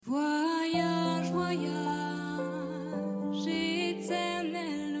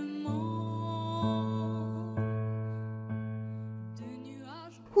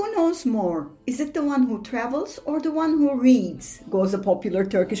Who knows more? Is it the one who travels or the one who reads? Goes a popular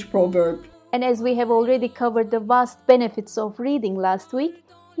Turkish proverb. And as we have already covered the vast benefits of reading last week,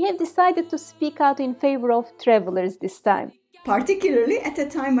 we have decided to speak out in favor of travelers this time. Particularly at a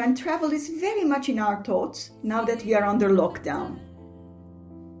time when travel is very much in our thoughts, now that we are under lockdown.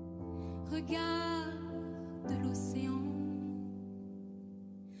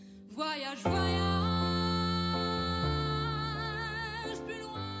 Voyage, voyage.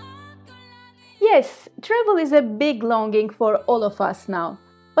 Yes, travel is a big longing for all of us now.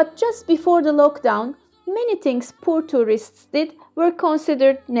 But just before the lockdown, many things poor tourists did were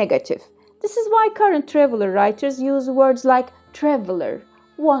considered negative. This is why current traveler writers use words like traveler,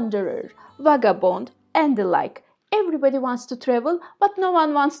 wanderer, vagabond, and the like. Everybody wants to travel, but no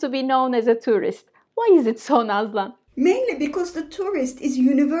one wants to be known as a tourist. Why is it so, Nazlan? Mainly because the tourist is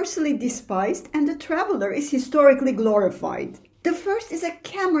universally despised and the traveler is historically glorified. The first is a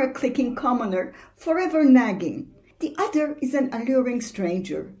camera-clicking commoner, forever nagging. The other is an alluring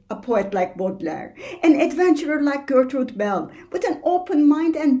stranger, a poet like Baudelaire, an adventurer like Gertrude with an open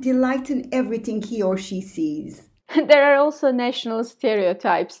mind and delight in everything he or she sees. There are also national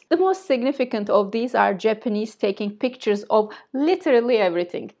stereotypes. The most significant of these are Japanese taking pictures of literally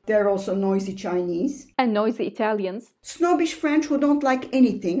everything. There are also noisy Chinese. And noisy Italians. Snobbish French who don't like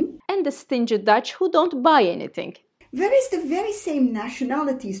anything. And the stingy Dutch who don't buy anything. Whereas the very same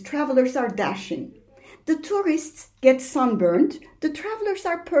nationalities travelers are dashing. The tourists get sunburned, the travelers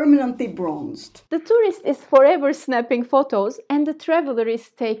are permanently bronzed. The tourist is forever snapping photos and the traveler is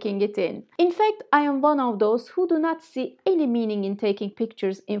taking it in. In fact, I am one of those who do not see any meaning in taking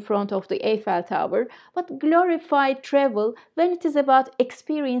pictures in front of the Eiffel Tower, but glorify travel when it is about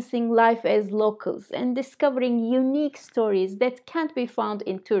experiencing life as locals and discovering unique stories that can't be found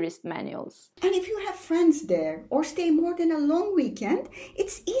in tourist manuals. And if you have friends there or stay more than a long weekend,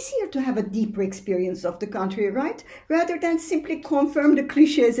 it's easier to have a deeper experience of the country, right? Rather than simply confirm the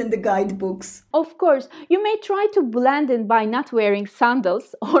cliches in the guidebooks. Of course, you may try to blend in by not wearing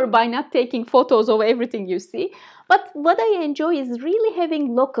sandals or by not taking photos of everything you see, but what I enjoy is really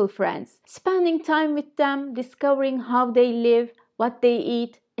having local friends, spending time with them, discovering how they live, what they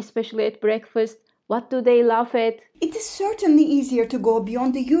eat, especially at breakfast, what do they laugh at. It is certainly easier to go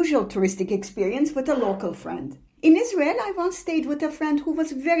beyond the usual touristic experience with a local friend. In Israel, I once stayed with a friend who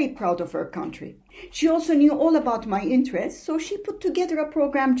was very proud of her country. She also knew all about my interests, so she put together a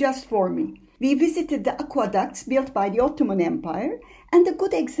program just for me. We visited the aqueducts built by the Ottoman Empire and the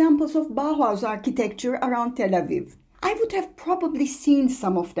good examples of Bauhaus architecture around Tel Aviv. I would have probably seen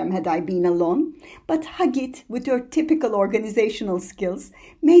some of them had I been alone, but Hagit, with her typical organizational skills,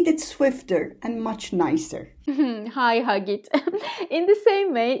 made it swifter and much nicer. Hi, Hagit. In the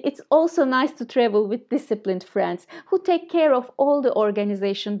same way, it's also nice to travel with disciplined friends who take care of all the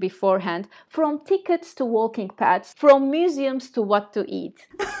organization beforehand, from tickets to walking paths, from museums to what to eat.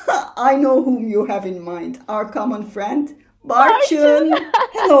 I know whom you have in mind, our common friend, Barçın!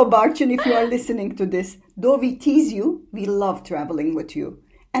 Hello, Barçın, if you are listening to this. Though we tease you, we love traveling with you.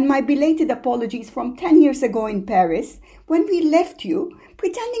 And my belated apologies from 10 years ago in Paris, when we left you,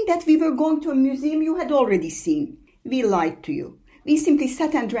 pretending that we were going to a museum you had already seen. We lied to you. We simply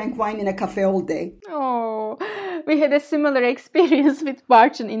sat and drank wine in a cafe all day. Oh, we had a similar experience with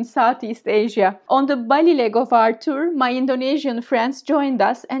Barçın in Southeast Asia. On the Bali leg of our tour, my Indonesian friends joined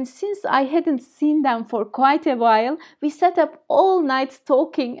us, and since I hadn't seen them for quite a while, we sat up all night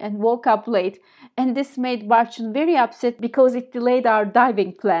talking and woke up late. And this made Barçın very upset because it delayed our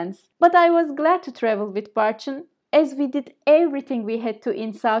diving plans. But I was glad to travel with Barçın, as we did everything we had to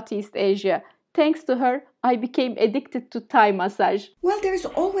in Southeast Asia. Thanks to her, I became addicted to Thai massage. Well, there's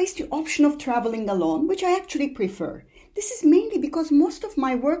always the option of traveling alone, which I actually prefer. This is mainly because most of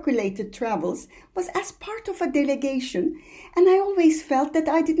my work-related travels was as part of a delegation, and I always felt that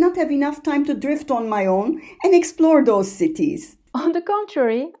I did not have enough time to drift on my own and explore those cities. On the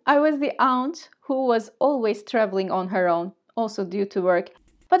contrary, I was the aunt who was always traveling on her own, also due to work.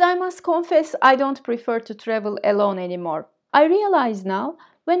 But I must confess, I don't prefer to travel alone anymore. I realize now,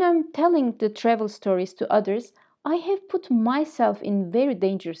 when I'm telling the travel stories to others, I have put myself in very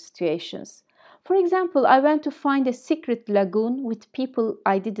dangerous situations. For example, I went to find a secret lagoon with people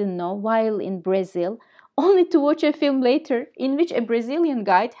I didn't know while in Brazil, only to watch a film later in which a Brazilian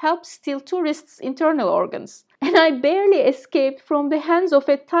guide helps steal tourists' internal organs. And I barely escaped from the hands of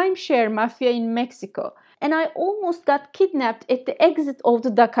a timeshare mafia in Mexico. And I almost got kidnapped at the exit of the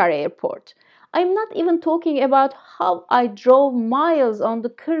Dakar airport. I'm not even talking about how I drove miles on the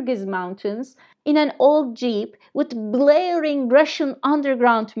Kyrgyz mountains in an old Jeep with blaring Russian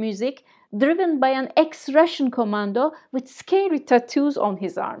underground music, driven by an ex-Russian commando with scary tattoos on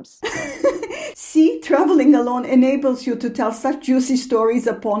his arms. See, traveling alone enables you to tell such juicy stories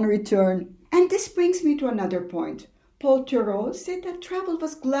upon return. And this brings me to another point. Paul Theroux said that travel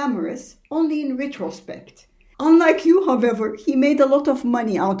was glamorous only in retrospect. Unlike you, however, he made a lot of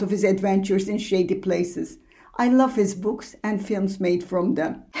money out of his adventures in shady places. I love his books and films made from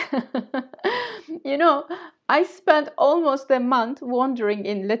them. You know, I spent almost a month wandering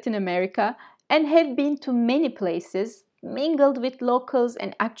in Latin America and have been to many places, mingled with locals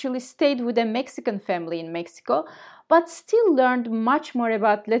and actually stayed with a Mexican family in Mexico, but still learned much more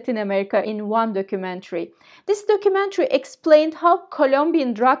about Latin America in one documentary. This documentary explained how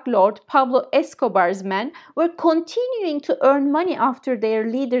Colombian drug lord Pablo Escobar's men were continuing to earn money after their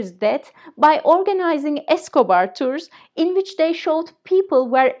leader's death by organizing Escobar tours in which they showed people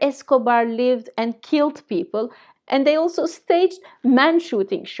where Escobar lived and killed people, and they also staged man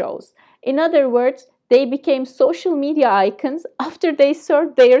shooting shows. In other words, they became social media icons after they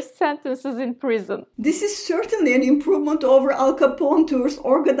served their sentences in prison. This is certainly an improvement over Al Capone tours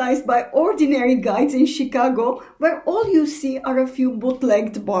organized by ordinary guides in Chicago, where all you see are a few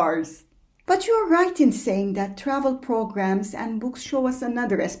bootlegged bars. But you're right in saying that travel programs and books show us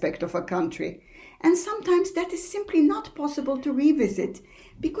another aspect of a country. And sometimes that is simply not possible to revisit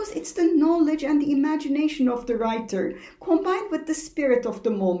because it's the knowledge and the imagination of the writer combined with the spirit of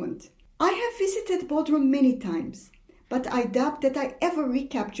the moment. I have visited Bodrum many times, but I doubt that I ever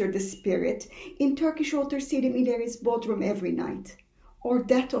recapture the spirit in Turkish author Selim İleri's Bodrum Every Night, or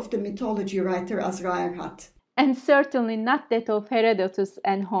that of the mythology writer Azra Erhat. And certainly not that of Herodotus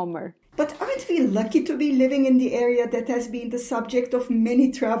and Homer. But aren't we lucky to be living in the area that has been the subject of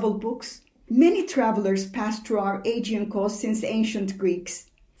many travel books? Many travelers passed through our Aegean coast since ancient Greeks.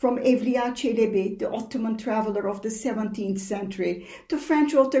 From Evliya Çelebi, the Ottoman traveler of the 17th century, to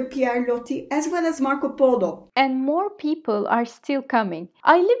French author Pierre Loti, as well as Marco Polo. And more people are still coming.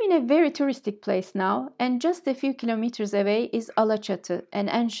 I live in a very touristic place now, and just a few kilometers away is Alaçatı, an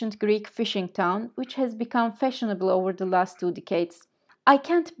ancient Greek fishing town, which has become fashionable over the last 2 decades. I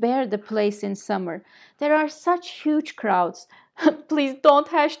can't bear the place in summer. There are such huge crowds. Please don't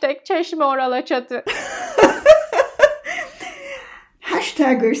hashtag Çeşme or Alaçatı.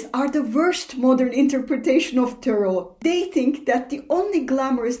 Hashtaggers are the worst modern interpretation of Theroux. They think that the only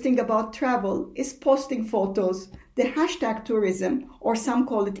glamorous thing about travel is posting photos. The hashtag tourism, or some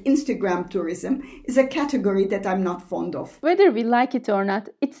call it Instagram tourism, is a category that I'm not fond of. Whether we like it or not,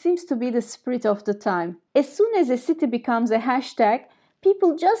 it seems to be the spirit of the time. As soon as a city becomes a hashtag,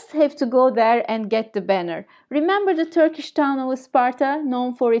 people just have to go there and get the banner. Remember the Turkish town of Sparta,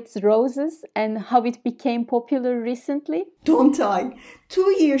 known for its roses, and how it became popular recently? Don't I?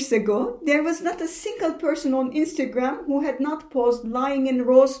 2 years ago, there was not a single person on Instagram who had not posed lying in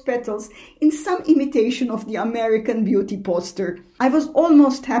rose petals in some imitation of the American Beauty poster. I was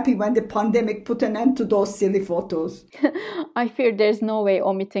almost happy when the pandemic put an end to those silly photos. I fear there's no way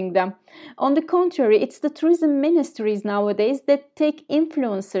omitting them. On the contrary, it's the tourism ministries nowadays that take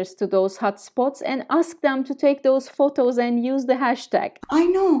influencers to those hot spots and ask them to take those photos and use the hashtag. I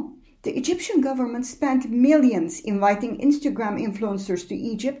know. The Egyptian government spent millions inviting Instagram influencers to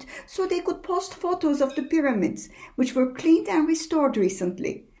Egypt so they could post photos of the pyramids, which were cleaned and restored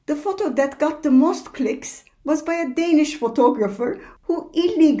recently. The photo that got the most clicks was by a Danish photographer who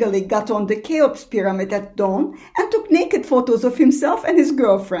illegally got on the Cheops pyramid at dawn and took naked photos of himself and his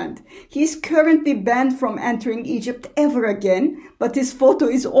girlfriend. He is currently banned from entering Egypt ever again, but his photo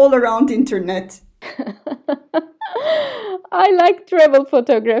is all around internet. I like travel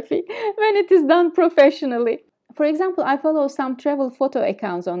photography when it is done professionally. For example, I follow some travel photo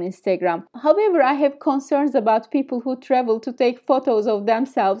accounts on Instagram. However, I have concerns about people who travel to take photos of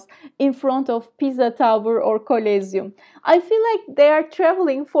themselves in front of Pisa Tower or Colosseum. I feel like they are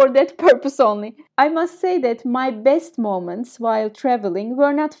traveling for that purpose only. I must say that my best moments while traveling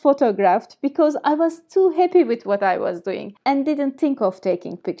were not photographed because I was too happy with what I was doing and didn't think of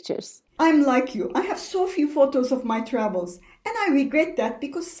taking pictures. I'm like you. I have so few photos of my travels, and I regret that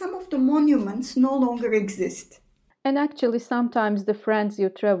because some of the monuments no longer exist. And actually sometimes the friends you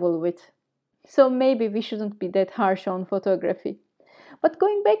travel with. So maybe we shouldn't be that harsh on photography. But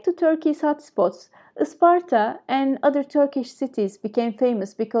going back to Turkey's hotspots, Sparta and other Turkish cities became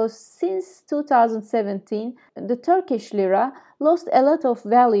famous because since 2017, the Turkish lira lost a lot of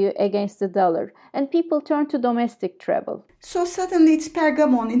value against the dollar and people turned to domestic travel. So suddenly it's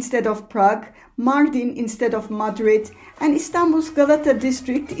Pergamon instead of Prague, Mardin instead of Madrid, and Istanbul's Galata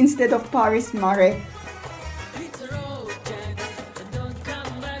district instead of Paris Mare.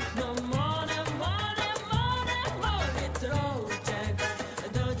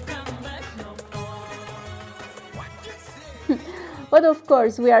 But of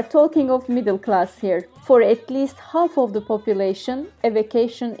course, we are talking of middle class here. For at least half of the population, a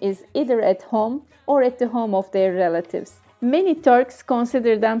vacation is either at home or at the home of their relatives. Many Turks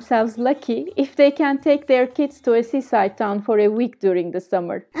consider themselves lucky if they can take their kids to a seaside town for a week during the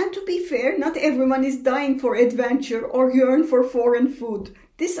summer. And to be fair, not everyone is dying for adventure or yearn for foreign food.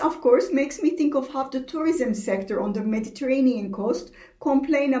 This, of course, makes me think of how the tourism sector on the Mediterranean coast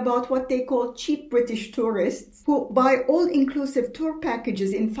complain about what they call cheap British tourists who buy all-inclusive tour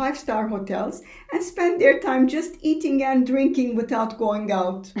packages in five-star hotels and spend their time just eating and drinking without going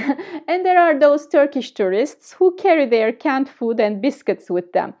out. And there are those Turkish tourists who carry their canned food and biscuits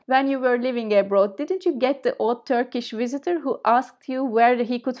with them. When you were living abroad, didn't you get the odd Turkish visitor who asked you where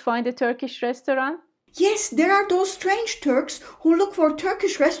he could find a Turkish restaurant? Yes, there are those strange Turks who look for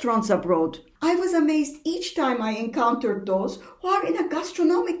Turkish restaurants abroad. I was amazed each time I encountered those who are in a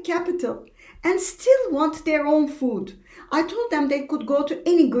gastronomic capital and still want their own food. I told them they could go to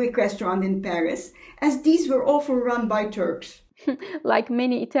any Greek restaurant in Paris, as these were often run by Turks. Like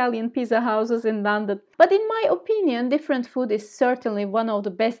many Italian pizza houses in London. But in my opinion, different food is certainly one of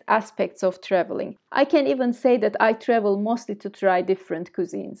the best aspects of traveling. I can even say that I travel mostly to try different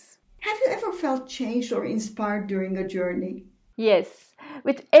cuisines. Have you ever felt changed or inspired during a journey? Yes.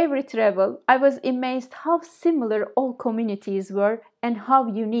 With every travel, I was amazed how similar all communities were and how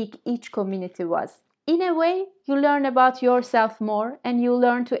unique each community was. In a way, you learn about yourself more and you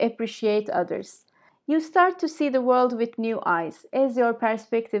learn to appreciate others. You start to see the world with new eyes. As your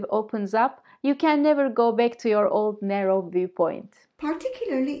perspective opens up, you can never go back to your old narrow viewpoint.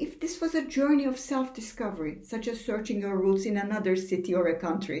 Particularly if this was a journey of self-discovery, such as searching your roots in another city or a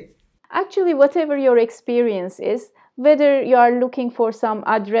country. Actually, whatever your experience is, whether you are looking for some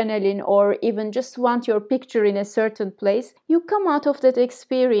adrenaline or even just want your picture in a certain place, you come out of that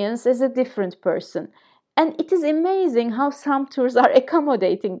experience as a different person. And it is amazing how some tours are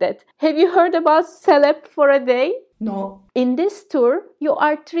accommodating that. Have you heard about Celeb for a day? No. In this tour, you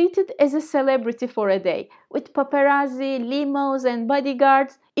are treated as a celebrity for a day, with paparazzi, limos and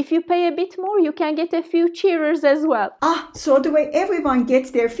bodyguards. If you pay a bit more, you can get a few cheerers as well. So the way everyone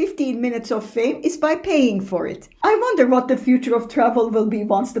gets their 15 minutes of fame is by paying for it. I wonder what the future of travel will be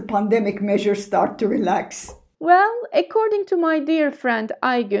once the pandemic measures start to relax. Well, according to my dear friend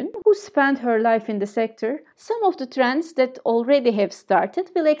Aygen, who spent her life in the sector, some of the trends that already have started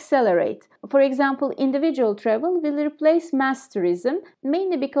will accelerate. For example, individual travel will replace mass tourism,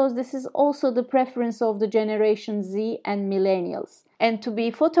 mainly because this is also the preference of the Generation Z and millennials. And to be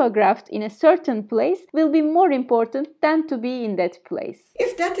photographed in a certain place will be more important than to be in that place.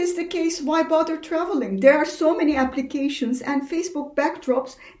 If that is the case, why bother traveling? There are so many applications and Facebook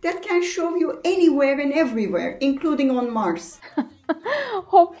backdrops that can show you anywhere and everywhere, including on Mars.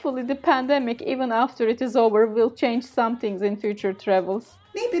 Hopefully the pandemic, even after it is over, will change some things in future travels.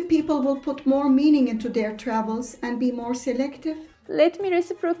 Maybe people will put more meaning into their travels and be more selective. Let me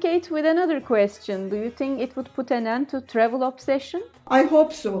reciprocate with another question. Do you think it would put an end to travel obsession? I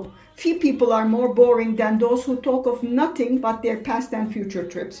hope so. Few people are more boring than those who talk of nothing but their past and future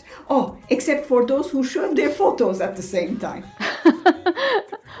trips. Oh, except for those who show their photos at the same time.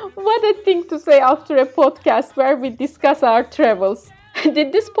 What a thing to say after a podcast where we discuss our travels.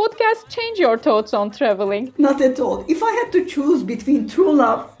 Did this podcast change your thoughts on traveling? Not at all. If I had to choose between true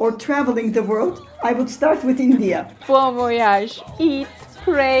love or traveling the world, I would start with India. Bon voyage. Eat,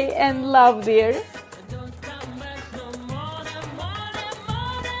 pray and love, dear.